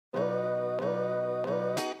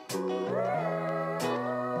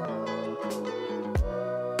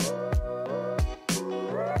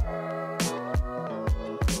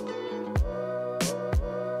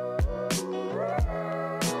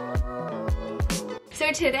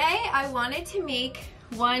So today I wanted to make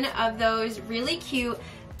one of those really cute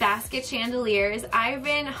basket chandeliers. I've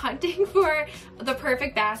been hunting for the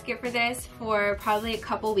perfect basket for this for probably a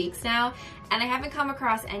couple weeks now, and I haven't come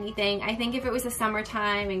across anything. I think if it was the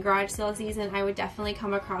summertime and garage sale season, I would definitely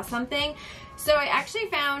come across something. So I actually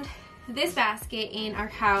found this basket in our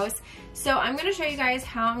house. So I'm going to show you guys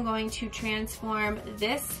how I'm going to transform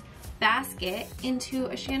this basket into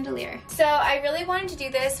a chandelier. So I really wanted to do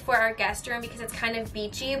this for our guest room because it's kind of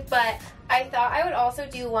beachy, but I thought I would also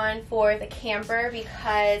do one for the camper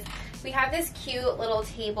because we have this cute little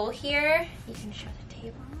table here. You can show the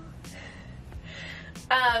table.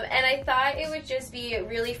 And I thought it would just be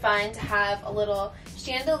really fun to have a little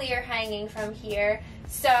chandelier hanging from here.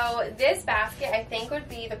 So this basket I think would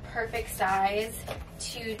be the perfect size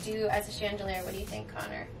to do as a chandelier. What do you think,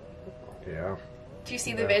 Connor? Yeah. Do you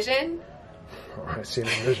see the vision? Oh, I see the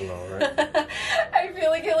vision, all right. I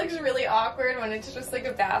feel like it looks really awkward when it's just like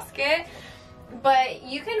a basket. But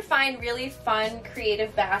you can find really fun,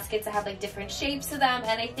 creative baskets that have like different shapes to them,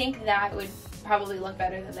 and I think that would probably look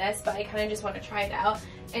better than this, but I kind of just want to try it out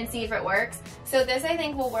and see if it works. So this I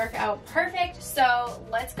think will work out perfect. So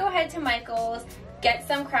let's go ahead to Michael's, get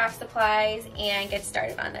some craft supplies, and get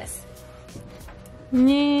started on this.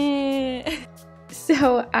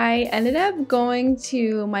 So I ended up going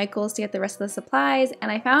to Michael's to get the rest of the supplies,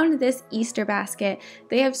 and I found this Easter basket.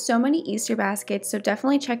 They have so many Easter baskets, so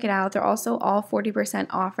definitely check it out. They're also all 40%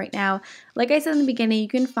 off right now. Like I said in the beginning, you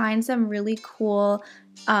can find some really cool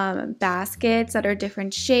baskets that are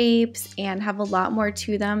different shapes and have a lot more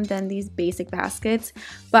to them than these basic baskets,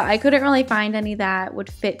 but I couldn't really find any that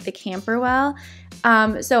would fit the camper well.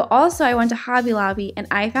 So also I went to Hobby Lobby and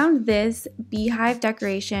I found this beehive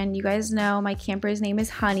decoration. You guys know my camper's name is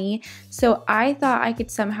Honey, so I thought I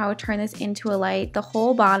could somehow turn this into a light. The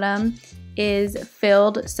whole bottom is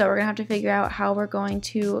filled, so we're gonna have to figure out how we're going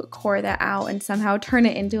to core that out and somehow turn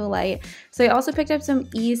it into a light. So I also picked up some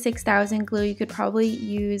E6000 glue. You could probably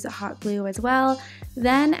use hot glue as well.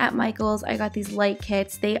 Then at Michael's I got these light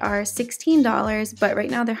kits. They are $16, but right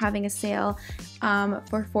now they're having a sale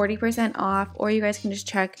for 40% off, or you guys can just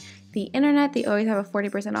check the internet. They always have a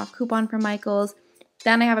 40% off coupon from Michael's.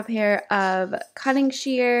 Then I have a pair of cutting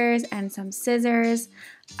shears and some scissors.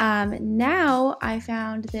 Now I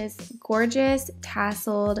found this gorgeous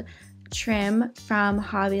tasseled trim from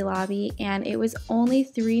Hobby Lobby, and it was only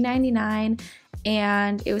 $3.99,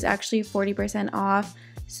 and it was actually 40% off,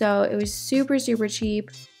 so it was super cheap.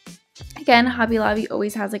 Again, Hobby Lobby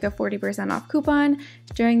always has like a 40% off coupon.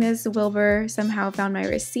 During this, Wilbur somehow found my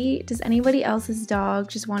receipt. Does anybody else's dog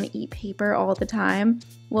just want to eat paper all the time?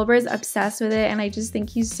 Wilbur's obsessed with it, and I just think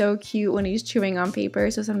he's so cute when he's chewing on paper,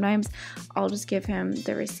 so sometimes I'll just give him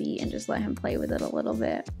the receipt and just let him play with it a little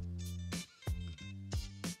bit.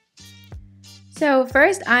 So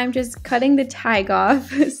first I'm just cutting the tag off,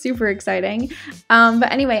 super exciting.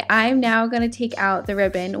 But anyway, I'm now gonna take out the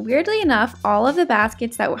ribbon. Weirdly enough, all of the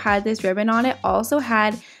baskets that had this ribbon on it also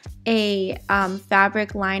had a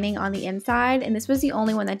fabric lining on the inside, and this was the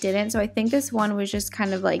only one that didn't, so I think this one was just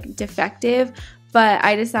kind of like defective, but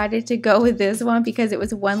I decided to go with this one because it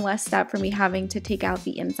was one less step for me having to take out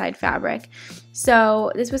the inside fabric.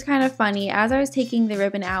 So this was kind of funny. As I was taking the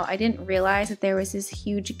ribbon out, I didn't realize that there was this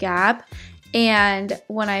huge gap. And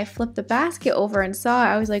when I flipped the basket over and saw it,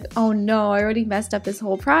 I was like, oh no, I already messed up this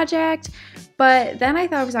whole project. But then I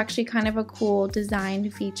thought it was actually kind of a cool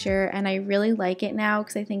design feature, and I really like it now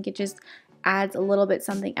because I think it just adds a little bit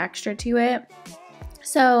something extra to it.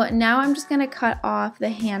 So now I'm just going to cut off the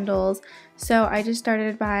handles. So I just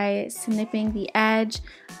started by snipping the edge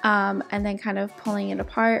and then kind of pulling it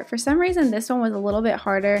apart. For some reason this one was a little bit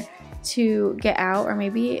harder to get out, or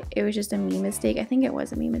maybe it was just a me mistake. I think it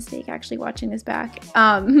was a me mistake actually watching this back.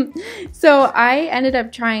 So I ended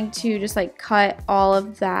up trying to just like cut all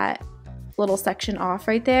of that little section off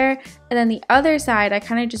right there, and then the other side I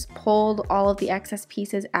kind of just pulled all of the excess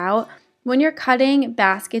pieces out. When you're cutting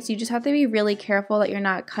baskets, you just have to be really careful that you're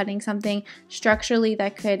not cutting something structurally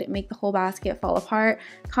that could make the whole basket fall apart.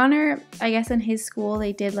 Connor, I guess in his school,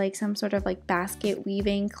 they did like some sort of like basket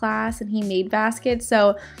weaving class, and he made baskets.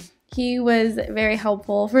 So he was very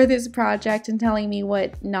helpful for this project and telling me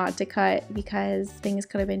what not to cut because things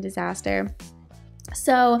could have been disaster.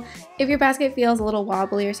 So if your basket feels a little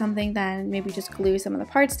wobbly or something, then maybe just glue some of the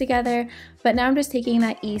parts together. But now I'm just taking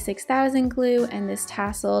that E6000 glue and this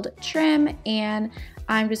tasseled trim, and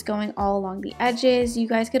I'm just going all along the edges. You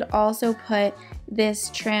guys could also put this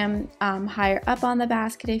trim higher up on the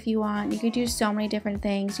basket if you want. You could do so many different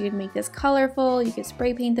things. You could make this colorful, you could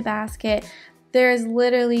spray paint the basket. There's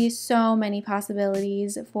literally so many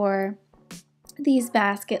possibilities for these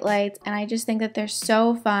basket lights, and I just think that they're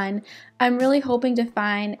so fun. I'm really hoping to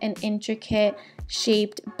find an intricate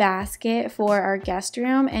shaped basket for our guest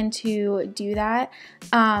room and to do that.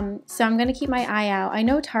 So I'm gonna keep my eye out. I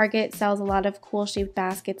know Target sells a lot of cool shaped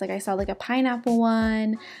baskets, like I saw like a pineapple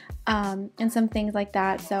one and some things like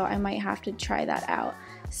that, so I might have to try that out.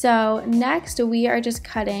 So next we are just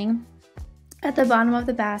cutting at the bottom of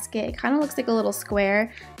the basket. It kind of looks like a little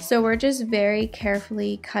square, so we're just very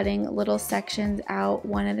carefully cutting little sections out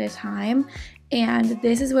one at a time. And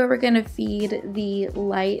this is where we're gonna feed the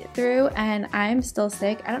light through, and I'm still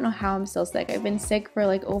sick. I don't know how I'm still sick. I've been sick for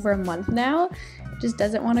like over a month now. It just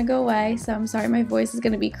doesn't want to go away, so I'm sorry my voice is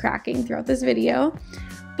gonna be cracking throughout this video.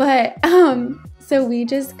 But so we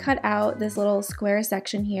just cut out this little square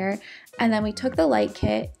section here, and then we took the light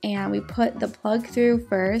kit and we put the plug through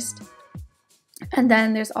first. And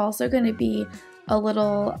then there's also going to be a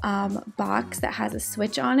little box that has a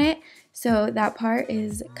switch on it. So that part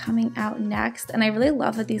is coming out next. And I really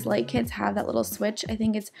love that these light kits have that little switch. I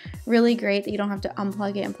think it's really great that you don't have to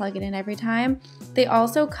unplug it and plug it in every time. They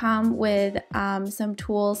also come with some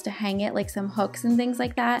tools to hang it, like some hooks and things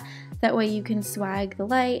like that. That way you can swag the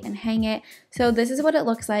light and hang it. So this is what it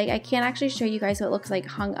looks like. I can't actually show you guys what it looks like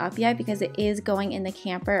hung up yet because it is going in the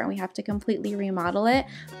camper and we have to completely remodel it.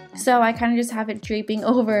 So I kind of just have it draping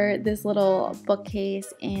over this little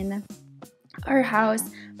bookcase in our house,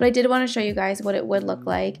 but I did want to show you guys what it would look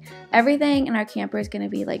like. Everything in our camper is going to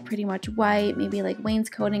be like pretty much white, maybe like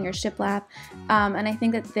wainscoting or shiplap, and I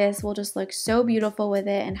think that this will just look so beautiful with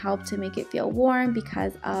it and help to make it feel warm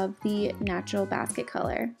because of the natural basket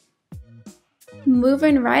color.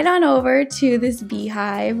 Moving right on over to this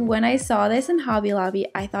beehive. When I saw this in Hobby Lobby,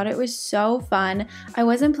 I thought it was so fun. I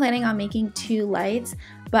wasn't planning on making 2 lights,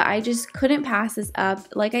 but I just couldn't pass this up.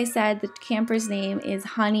 Like I said, the camper's name is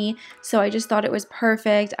Honey, so I just thought it was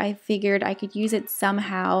perfect. I figured I could use it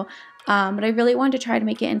somehow, but I really wanted to try to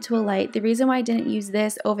make it into a light. The reason why I didn't use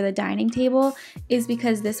this over the dining table is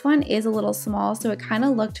because this one is a little small, so it kind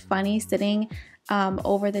of looked funny sitting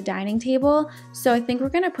over the dining table. So I think we're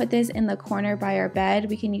gonna put this in the corner by our bed.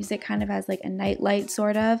 We can use it kind of as like a night light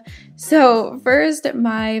sort of. So first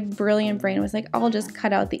my brilliant brain was like, I'll just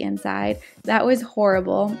cut out the inside. That was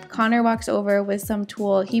horrible. Connor walks over with some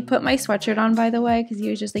tool. He put my sweatshirt on, by the way, because he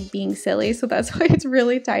was just like being silly, so that's why it's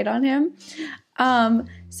really tight on him.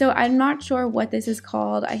 So I'm not sure what this is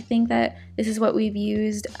called. I think that this is what we've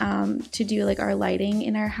used to do like our lighting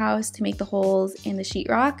in our house to make the holes in the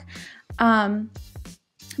sheetrock.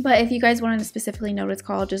 But if you guys want to specifically know what it's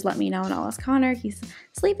called, just let me know and I'll ask Connor. He's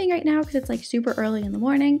sleeping right now because it's like super early in the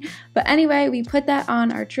morning. But anyway, we put that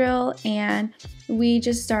on our drill and we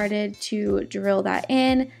just started to drill that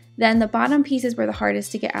in. Then the bottom pieces were the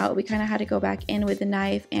hardest to get out. We kind of had to go back in with the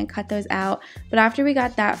knife and cut those out. But after we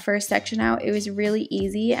got that first section out, it was really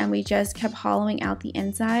easy and we just kept hollowing out the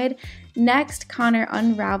inside. Next, Connor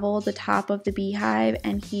unraveled the top of the beehive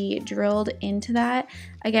and he drilled into that,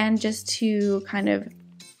 again, just to kind of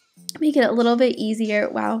make it a little bit easier,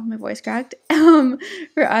 wow, my voice cracked,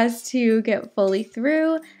 for us to get fully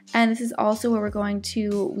through. And this is also where we're going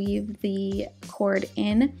to weave the cord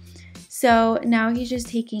in. So now he's just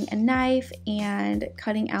taking a knife and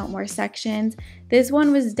cutting out more sections. This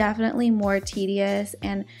one was definitely more tedious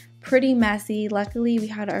and pretty messy. Luckily, we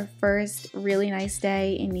had our first really nice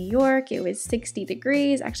day in New York. It was 60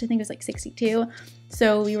 degrees. Actually, I think it was like 62.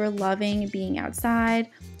 So we were loving being outside.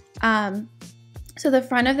 So the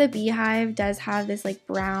front of the beehive does have this like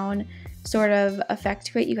brown sort of effect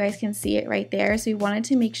to it. You guys can see it right there. So we wanted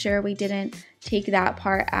to make sure we didn't take that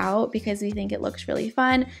part out because we think it looks really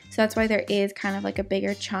fun. So that's why there is kind of like a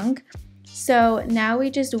bigger chunk. So now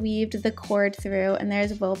we just weaved the cord through, and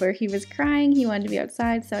there's Wilbur. He was crying. He wanted to be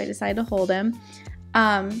outside, so I decided to hold him.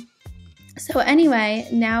 So anyway,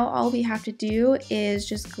 now all we have to do is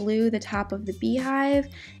just glue the top of the beehive.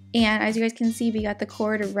 And as you guys can see, we got the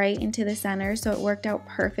cord right into the center, so it worked out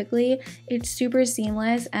perfectly. It's super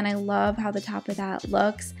seamless, and I love how the top of that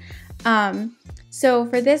looks. So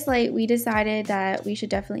for this light, we decided that we should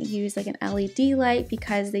definitely use like an LED light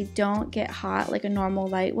because they don't get hot like a normal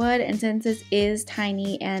light would. And since this is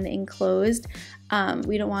tiny and enclosed,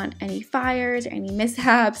 we don't want any fires or any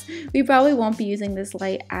mishaps. We probably won't be using this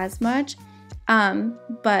light as much.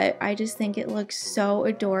 But I just think it looks so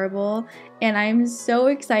adorable and I'm so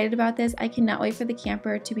excited about this. I cannot wait for the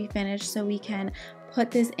camper to be finished so we can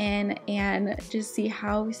put this in and just see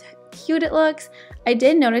how cute it looks. I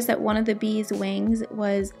did notice that one of the bee's wings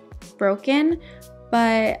was broken,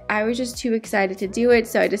 but I was just too excited to do it,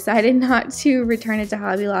 so I decided not to return it to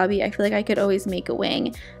Hobby Lobby. I feel like I could always make a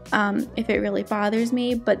wing if it really bothers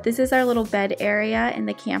me, but this is our little bed area in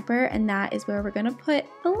the camper, and that is where we're gonna put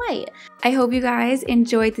the light. I hope you guys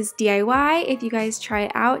enjoyed this DIY. If you guys try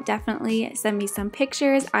it out, definitely send me some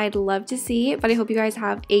pictures. I'd love to see, but I hope you guys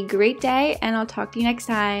have a great day, and I'll talk to you next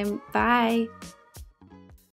time. Bye!